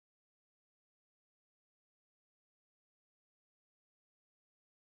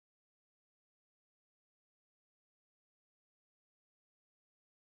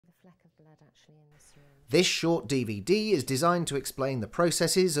This short DVD is designed to explain the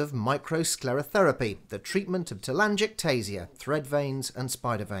processes of microsclerotherapy, the treatment of telangiectasia, thread veins and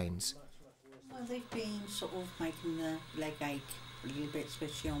spider veins. Well, they've been sort of making the leg ache a little bit,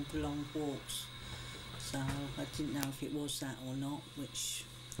 especially on long walks. So I didn't know if it was that or not, which...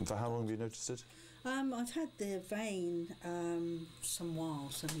 And for how long have you noticed it? I've had the vein some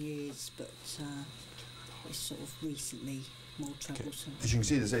years, but it's sort of recently more troublesome. Okay. As you can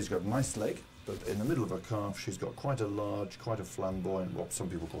see, this lady's got a nice leg, but in the middle of her calf she's got quite a large, quite a flamboyant, what some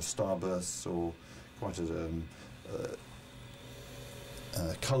people call starbursts, or quite a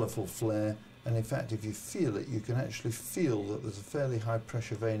colourful flare. And in fact, if you feel it, you can actually feel that there's a fairly high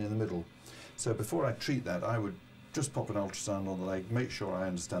pressure vein in the middle. So before I treat that, I would just pop an ultrasound on the leg, make sure I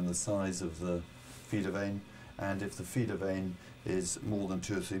understand the size of the feeder vein, and if the feeder vein is more than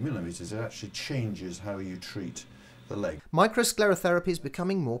 2 or 3 millimetres, it actually changes how you treat the leg. Microsclerotherapy is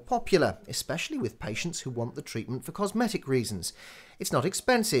becoming more popular, especially with patients who want the treatment for cosmetic reasons. It's not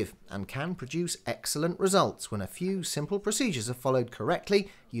expensive and can produce excellent results when a few simple procedures are followed correctly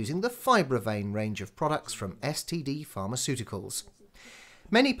using the FibroVein range of products from STD Pharmaceuticals.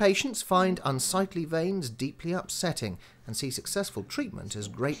 Many patients find unsightly veins deeply upsetting and see successful treatment as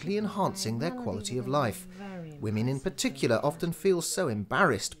greatly enhancing their quality of life. Women in particular often feel so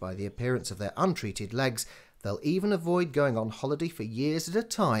embarrassed by the appearance of their untreated legs, they'll even avoid going on holiday for years at a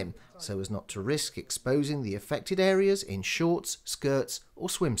time so as not to risk exposing the affected areas in shorts, skirts or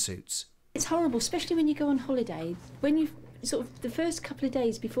swimsuits. It's horrible, especially when you go on holiday. When you sort of the first couple of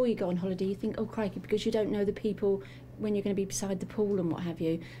days before you go on holiday, you think, oh crikey, because you don't know the people when you're going to be beside the pool and what have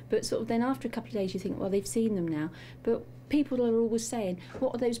you. But sort of then after a couple of days you think, well, they've seen them now. But people are always saying,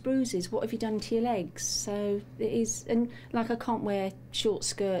 what are those bruises? What have you done to your legs? So it is, and like I can't wear short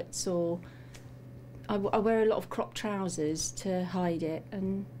skirts, or I wear a lot of crop trousers to hide it,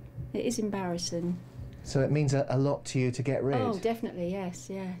 and it is embarrassing. So it means a lot to you to get rid? Oh, definitely, yes,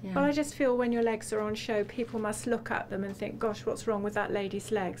 yeah. Well, I just feel when your legs are on show, people must look at them and think, gosh, what's wrong with that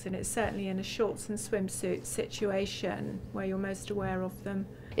lady's legs? And it's certainly in a shorts and swimsuit situation where you're most aware of them.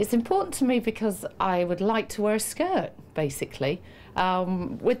 It's important to me because I would like to wear a skirt, basically.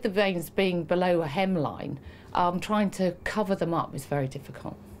 With the veins being below a hemline, trying to cover them up is very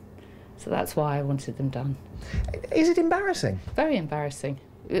difficult. So that's why I wanted them done. Is it embarrassing? Very embarrassing.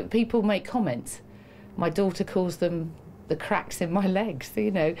 People make comments. My daughter calls them the cracks in my legs,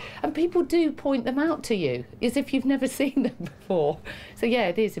 you know, and people do point them out to you as if you've never seen them before. So yeah,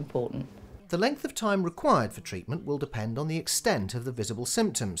 it is important. The length of time required for treatment will depend on the extent of the visible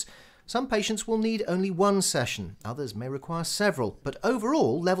symptoms. Some patients will need only one session, others may require several, but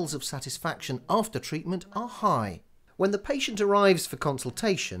overall levels of satisfaction after treatment are high. When the patient arrives for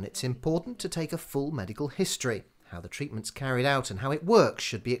consultation, it's important to take a full medical history. How the treatment's carried out and how it works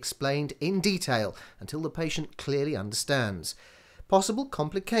should be explained in detail until the patient clearly understands. Possible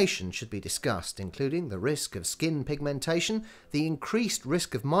complications should be discussed, including the risk of skin pigmentation, the increased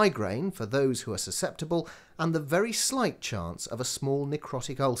risk of migraine for those who are susceptible, and the very slight chance of a small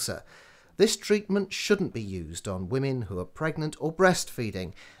necrotic ulcer. This treatment shouldn't be used on women who are pregnant or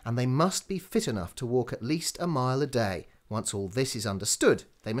breastfeeding, and they must be fit enough to walk at least a mile a day. Once all this is understood,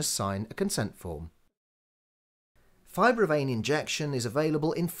 they must sign a consent form. FibroVein injection is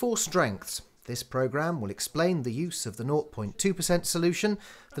available in 4 strengths. This programme will explain the use of the 0.2% solution,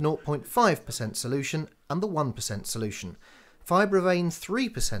 the 0.5% solution and the 1% solution. FibroVein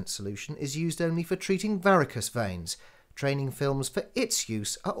 3% solution is used only for treating varicose veins. Training films for its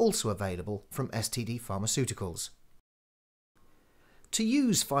use are also available from STD Pharmaceuticals. To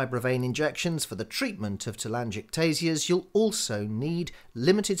use FibroVein injections for the treatment of telangiectasias, you'll also need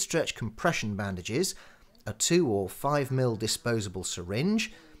limited stretch compression bandages, a 2 or 5 ml disposable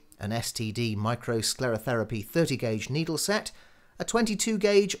syringe, an STD microsclerotherapy 30 gauge needle set, a 22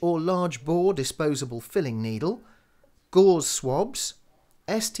 gauge or large bore disposable filling needle, gauze swabs,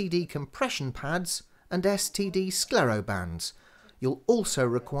 STD compression pads and STD sclerobands. You'll also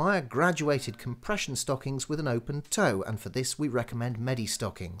require graduated compression stockings with an open toe, and for this we recommend Medi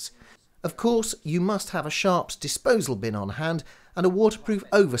stockings. Of course, you must have a Sharps disposal bin on hand, and a waterproof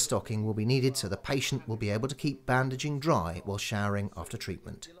overstocking will be needed so the patient will be able to keep bandaging dry while showering after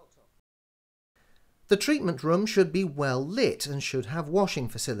treatment. The treatment room should be well lit and should have washing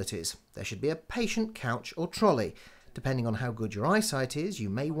facilities. There should be a patient couch or trolley. Depending on how good your eyesight is, you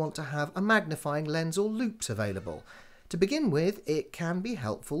may want to have a magnifying lens or loupes available. To begin with, it can be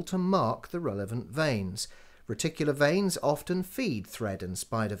helpful to mark the relevant veins. Reticular veins often feed thread and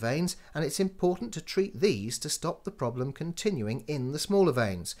spider veins, and it's important to treat these to stop the problem continuing in the smaller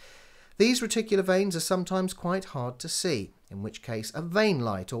veins. These reticular veins are sometimes quite hard to see, in which case a vein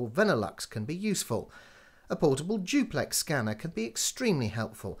light or Venolux can be useful. A portable duplex scanner can be extremely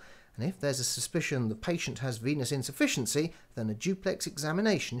helpful, and if there's a suspicion the patient has venous insufficiency, then a duplex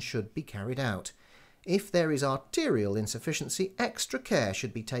examination should be carried out. If there is arterial insufficiency, extra care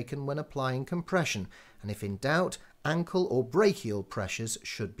should be taken when applying compression, and if in doubt, ankle or brachial pressures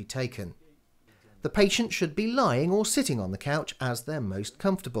should be taken. The patient should be lying or sitting on the couch as they're most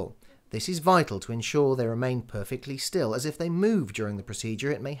comfortable. This is vital to ensure they remain perfectly still, as if they move during the procedure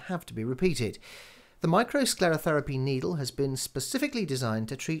it may have to be repeated. The microsclerotherapy needle has been specifically designed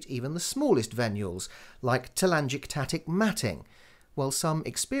to treat even the smallest venules, like telangiectatic matting. While some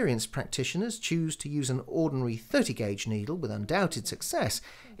experienced practitioners choose to use an ordinary 30-gauge needle with undoubted success,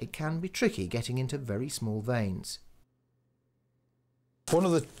 it can be tricky getting into very small veins. One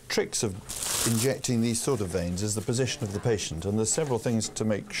of the tricks of injecting these sort of veins is the position of the patient, and there's several things to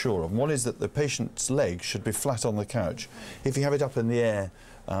make sure of. One is that the patient's leg should be flat on the couch. If you have it up in the air,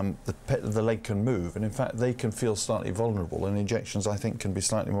 the leg can move, and in fact they can feel slightly vulnerable, and injections I think can be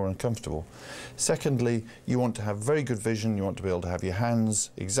slightly more uncomfortable. Secondly, you want to have very good vision. You want to be able to have your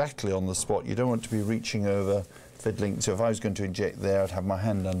hands exactly on the spot. You don't want to be reaching over, fiddling. So if I was going to inject there, I'd have my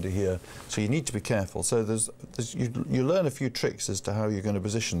hand under here. So you need to be careful. So you learn a few tricks as to how you're going to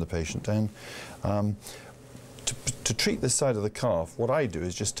position the patient. And to treat this side of the calf, what I do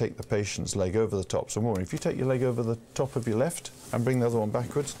is just take the patient's leg over the top. So Maureen, if you take your leg over the top of your left and bring the other one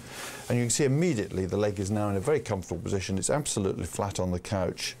backwards, and you can see immediately the leg is now in a very comfortable position. It's absolutely flat on the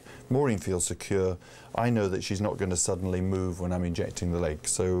couch. Maureen feels secure. I know that she's not going to suddenly move when I'm injecting the leg.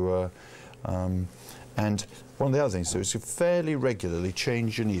 So, and one of the other things to do is to fairly regularly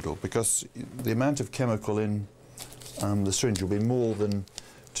change your needle, because the amount of chemical in the syringe will be more than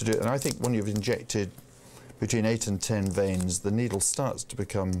to do. And I think when you've injected between 8 and 10 veins, the needle starts to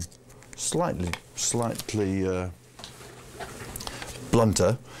become slightly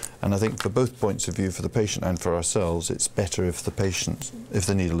blunter, and I think for both points of view, for the patient and for ourselves, it's better if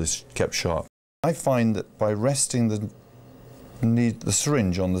the needle is kept sharp. I find that by resting the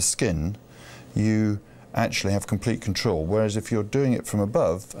syringe on the skin, you actually have complete control, whereas if you're doing it from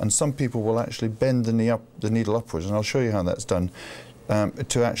above, and some people will actually bend the needle upwards, and I'll show you how that's done,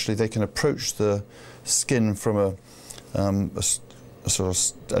 to actually they can approach the skin from a sort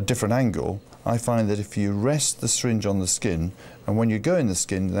of a different angle. I find that if you rest the syringe on the skin, and when you go in the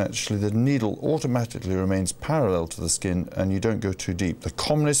skin, actually the needle automatically remains parallel to the skin and you don't go too deep. The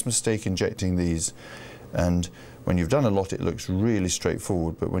commonest mistake injecting these, and when you've done a lot it looks really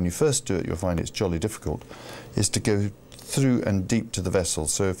straightforward, but when you first do it you'll find it's jolly difficult, is to go through and deep to the vessel.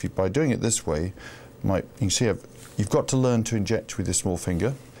 So if you, by doing it this way, you can see you've got to learn to inject with your small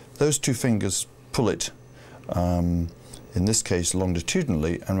finger. Those two fingers pull it, in this case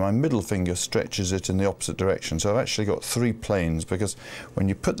longitudinally, and my middle finger stretches it in the opposite direction. So I've actually got 3 planes, because when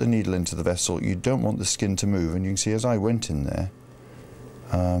you put the needle into the vessel you don't want the skin to move, and you can see as I went in there,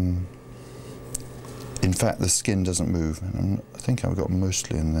 in fact the skin doesn't move, and I think I've got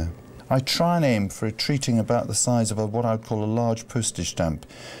mostly in there. I try and aim for a treating about the size of what I'd call a large postage stamp.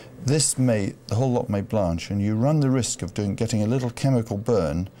 The whole lot may blanch, and you run the risk of getting a little chemical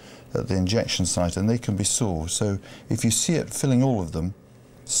burn at the injection site, and they can be sore. So if you see it filling all of them,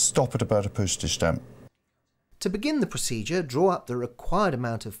 stop at about a postage stamp. To begin the procedure, draw up the required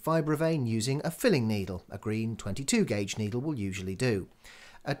amount of fibrovein using a filling needle. A green 22-gauge needle will usually do.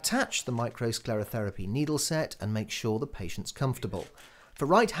 Attach the microsclerotherapy needle set and make sure the patient's comfortable. For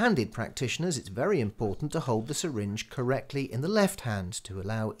right-handed practitioners, it's very important to hold the syringe correctly in the left hand to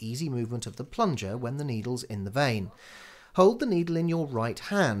allow easy movement of the plunger when the needle's in the vein. Hold the needle in your right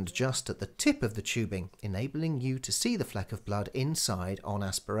hand just at the tip of the tubing, enabling you to see the fleck of blood inside on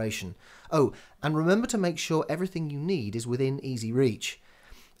aspiration. Oh, and remember to make sure everything you need is within easy reach.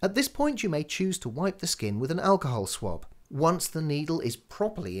 At this point you may choose to wipe the skin with an alcohol swab. Once the needle is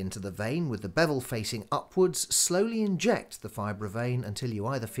properly into the vein with the bevel facing upwards, slowly inject the fibrovein until you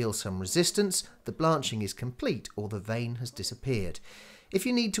either feel some resistance, the blanching is complete, or the vein has disappeared. If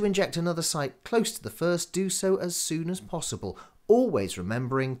you need to inject another site close to the first, do so as soon as possible, always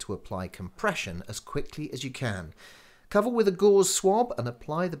remembering to apply compression as quickly as you can. Cover with a gauze swab and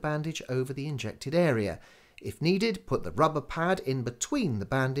apply the bandage over the injected area. If needed, put the rubber pad in between the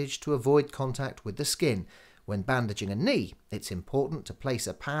bandage to avoid contact with the skin. When bandaging a knee, it's important to place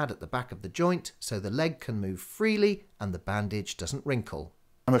a pad at the back of the joint so the leg can move freely and the bandage doesn't wrinkle.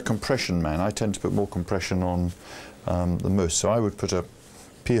 I'm a compression man. I tend to put more compression on than most, so I would put a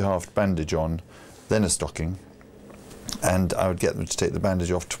P-half bandage on, then a stocking, and I would get them to take the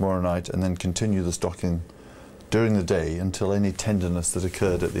bandage off tomorrow night and then continue the stocking during the day until any tenderness that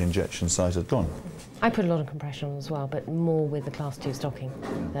occurred at the injection site had gone. I put a lot of compression on as well, but more with the class 2 stocking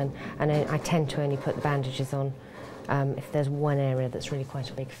then. And I tend to only put the bandages on if there's one area that's really quite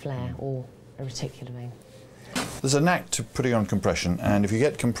a big flare or a reticular vein. There's a knack to putting on compression, and if you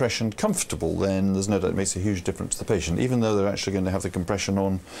get compression comfortable, then there's no doubt it makes a huge difference to the patient, even though they're actually going to have the compression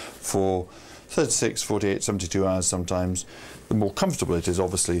on for 36, 48, 72 hours sometimes. The more comfortable it is,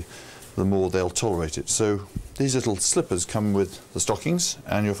 obviously, the more they'll tolerate it. So these little slippers come with the stockings,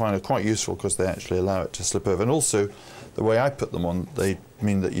 and you'll find it quite useful because they actually allow it to slip over. And also, the way I put them on, they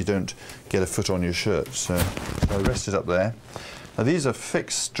mean that you don't get a foot on your shirt. So I rest it up there. Now these are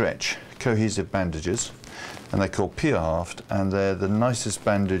fixed stretch cohesive bandages, and they're called Pierhaft, and they're the nicest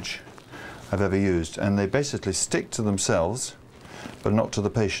bandage I've ever used. And they basically stick to themselves, but not to the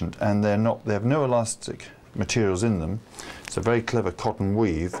patient, and they have no elastic materials in them. It's a very clever cotton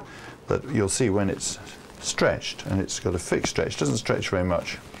weave that you'll see when it's stretched, and it's got a fixed stretch. It doesn't stretch very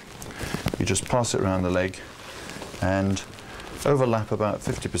much. You just pass it around the leg and overlap about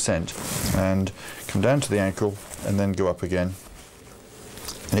 50% and come down to the ankle and then go up again.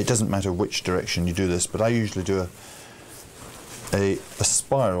 And it doesn't matter which direction you do this, but I usually do a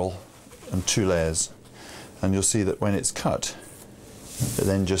spiral and 2 layers, and you'll see that when it's cut, it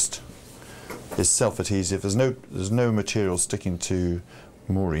then just is self-adhesive. There's no material sticking to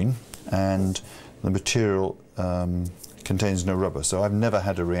Maureen, and the material contains no rubber. So I've never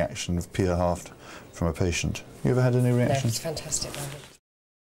had a reaction of Pierhaft from a patient. You ever had any reaction? No, it's fantastic.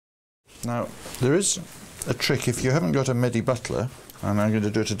 Now, there is a trick if you haven't got a Medi Butler, and I'm going to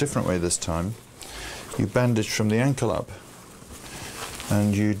do it a different way this time. You bandage from the ankle up,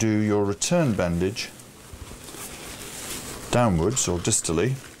 and you do your return bandage downwards or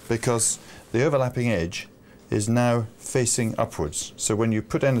distally, because the overlapping edge is now facing upwards. So when you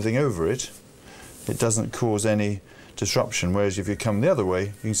put anything over it, it doesn't cause any disruption, whereas if you come the other way,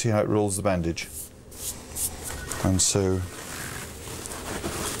 you can see how it rolls the bandage. And so,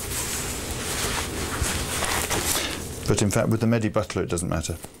 but in fact with the Medi Butler it doesn't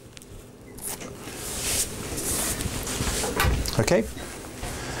matter. Okay,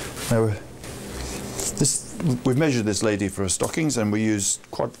 now we've measured this lady for her stockings, and we use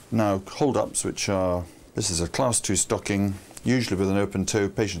now hold-ups, which are, this is a class 2 stocking, usually with an open toe.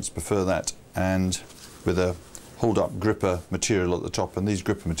 Patients prefer that, and with a hold-up gripper material at the top, and these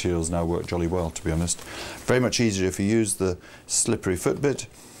gripper materials now work jolly well, to be honest. Very much easier if you use the slippery foot bit,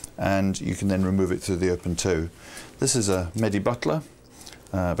 and you can then remove it through the open toe. This is a Medi Butler,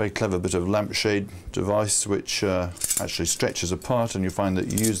 a very clever bit of lampshade device which actually stretches apart, and you find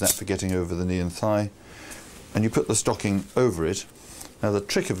that you use that for getting over the knee and thigh, and you put the stocking over it. Now the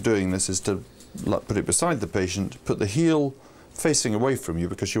trick of doing this is to put it beside the patient, put the heel facing away from you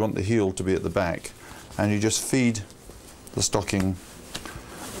because you want the heel to be at the back, and you just feed the stocking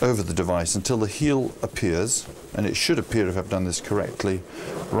over the device until the heel appears, and it should appear, if I've done this correctly,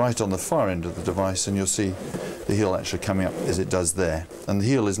 right on the far end of the device, and you'll see the heel actually coming up as it does there. And the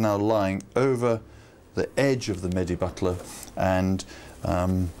heel is now lying over the edge of the Medi Butler, and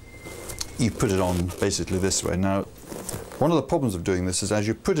you put it on basically this way. Now, one of the problems of doing this is as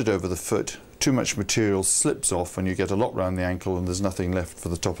you put it over the foot, too much material slips off and you get a lot round the ankle and there's nothing left for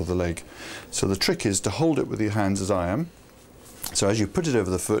the top of the leg. So the trick is to hold it with your hands as I am. So as you put it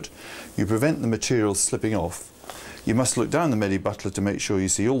over the foot, you prevent the material slipping off. You must look down the Medi Butler to make sure you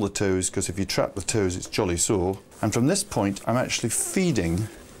see all the toes, because if you trap the toes it's jolly sore. And from this point I'm actually feeding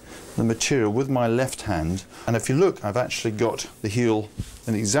the material with my left hand, and if you look, I've actually got the heel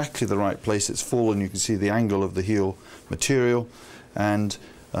in exactly the right place. It's fallen, you can see the angle of the heel material, and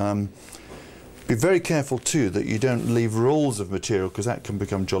be very careful too that you don't leave rolls of material, because that can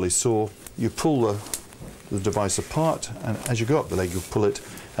become jolly sore. You pull the device apart, and as you go up the leg you'll pull it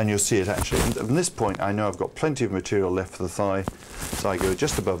and you'll see it actually. And from this point I know I've got plenty of material left for the thigh, so I go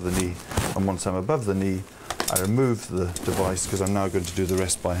just above the knee, and once I'm above the knee I remove the device because I'm now going to do the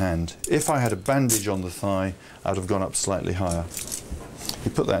rest by hand. If I had a bandage on the thigh, I'd have gone up slightly higher.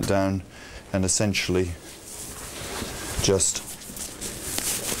 You put that down and essentially just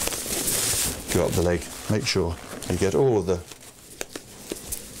go up the leg. Make sure you get all of the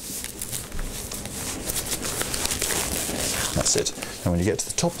that's it. And when you get to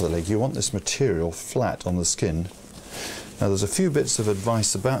the top of the leg, you want this material flat on the skin. Now there's a few bits of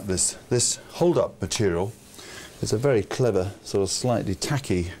advice about this. This hold-up material is a very clever, sort of slightly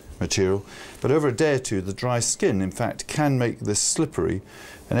tacky material, but over a day or two the dry skin in fact can make this slippery,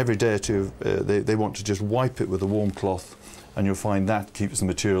 and every day or two they want to just wipe it with a warm cloth, and you'll find that keeps the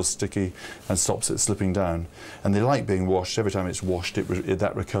material sticky and stops it slipping down. And they like being washed. Every time it's washed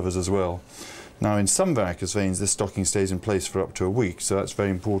that recovers as well. Now in some varicose veins this stocking stays in place for up to a week, so that's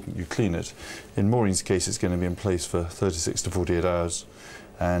very important you clean it. In Maureen's case it's going to be in place for 36 to 48 hours,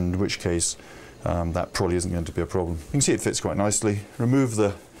 and in which case that probably isn't going to be a problem. You can see it fits quite nicely. Remove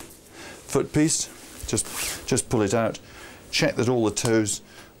the foot piece, just pull it out, check that all the toes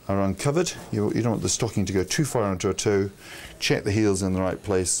are uncovered. You don't want the stocking to go too far into a toe. Check the heel's in the right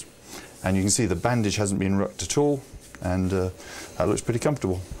place, and you can see the bandage hasn't been rucked at all, and that looks pretty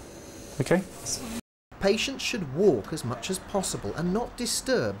comfortable. Okay? Patients should walk as much as possible and not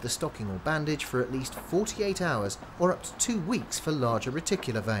disturb the stocking or bandage for at least 48 hours or up to 2 weeks for larger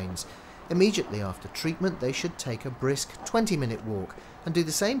reticular veins. Immediately after treatment they should take a brisk 20-minute walk and do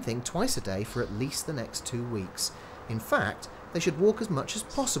the same thing twice a day for at least the next 2 weeks. In fact, they should walk as much as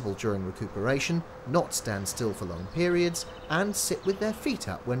possible during recuperation, not stand still for long periods, and sit with their feet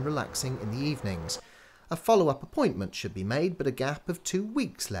up when relaxing in the evenings. A follow-up appointment should be made, but a gap of 2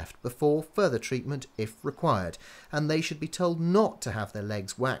 weeks left before further treatment if required, and they should be told not to have their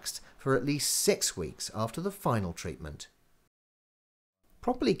legs waxed for at least 6 weeks after the final treatment.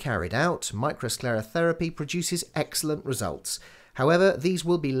 Properly carried out, microsclerotherapy produces excellent results. However, these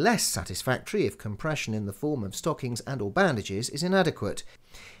will be less satisfactory if compression in the form of stockings and or bandages is inadequate.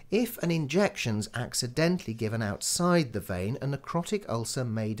 If an injection's accidentally given outside the vein, a necrotic ulcer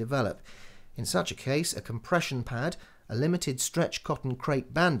may develop. In such a case, a compression pad, a limited stretch cotton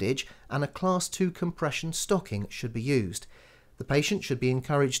crepe bandage and a Class 2 compression stocking should be used. The patient should be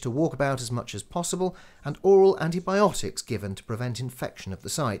encouraged to walk about as much as possible and oral antibiotics given to prevent infection of the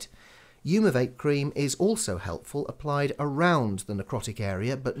site. Umivate cream is also helpful, applied around the necrotic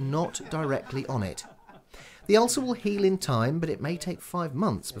area but not directly on it. The ulcer will heal in time, but it may take 5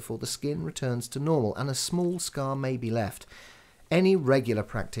 months before the skin returns to normal and a small scar may be left. Any regular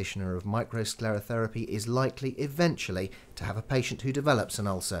practitioner of microsclerotherapy is likely eventually to have a patient who develops an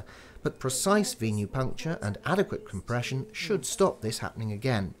ulcer, but precise venipuncture and adequate compression should stop this happening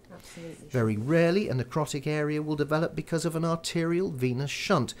again. Very rarely a necrotic area will develop because of an arterial venous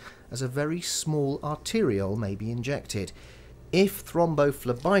shunt, as a very small arteriole may be injected. If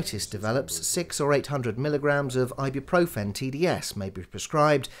thrombophlebitis develops, 600 or 800 milligrams of ibuprofen TDS may be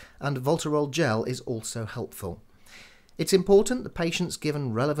prescribed, and Voltarol gel is also helpful. It's important the patients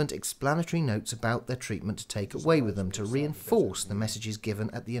given relevant explanatory notes about their treatment to take away with them to reinforce the messages given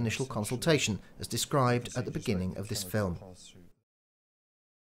at the initial consultation, as described at the beginning of this film.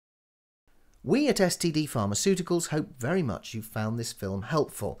 We at STD Pharmaceuticals hope very much you found this film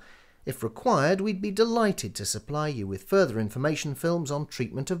helpful. If required, we'd be delighted to supply you with further information films on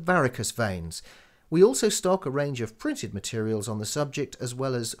treatment of varicose veins. We also stock a range of printed materials on the subject, as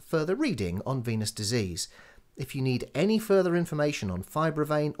well as further reading on venous disease. If you need any further information on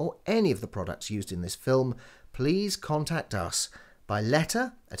Fibrovane or any of the products used in this film, please contact us by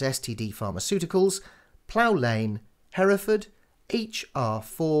letter at STD Pharmaceuticals, Plough Lane, Hereford,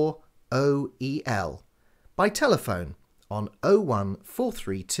 HR4OEL, by telephone on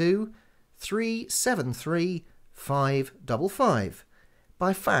 01432 373 555,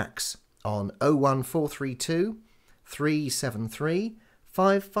 by fax on 01432 373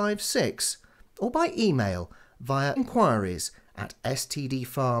 556, or by email via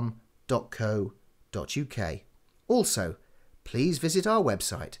inquiries@stdfarm.co.uk. Also, please visit our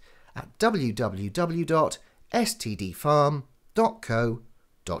website at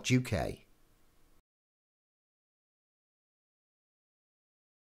www.stdfarm.co.uk.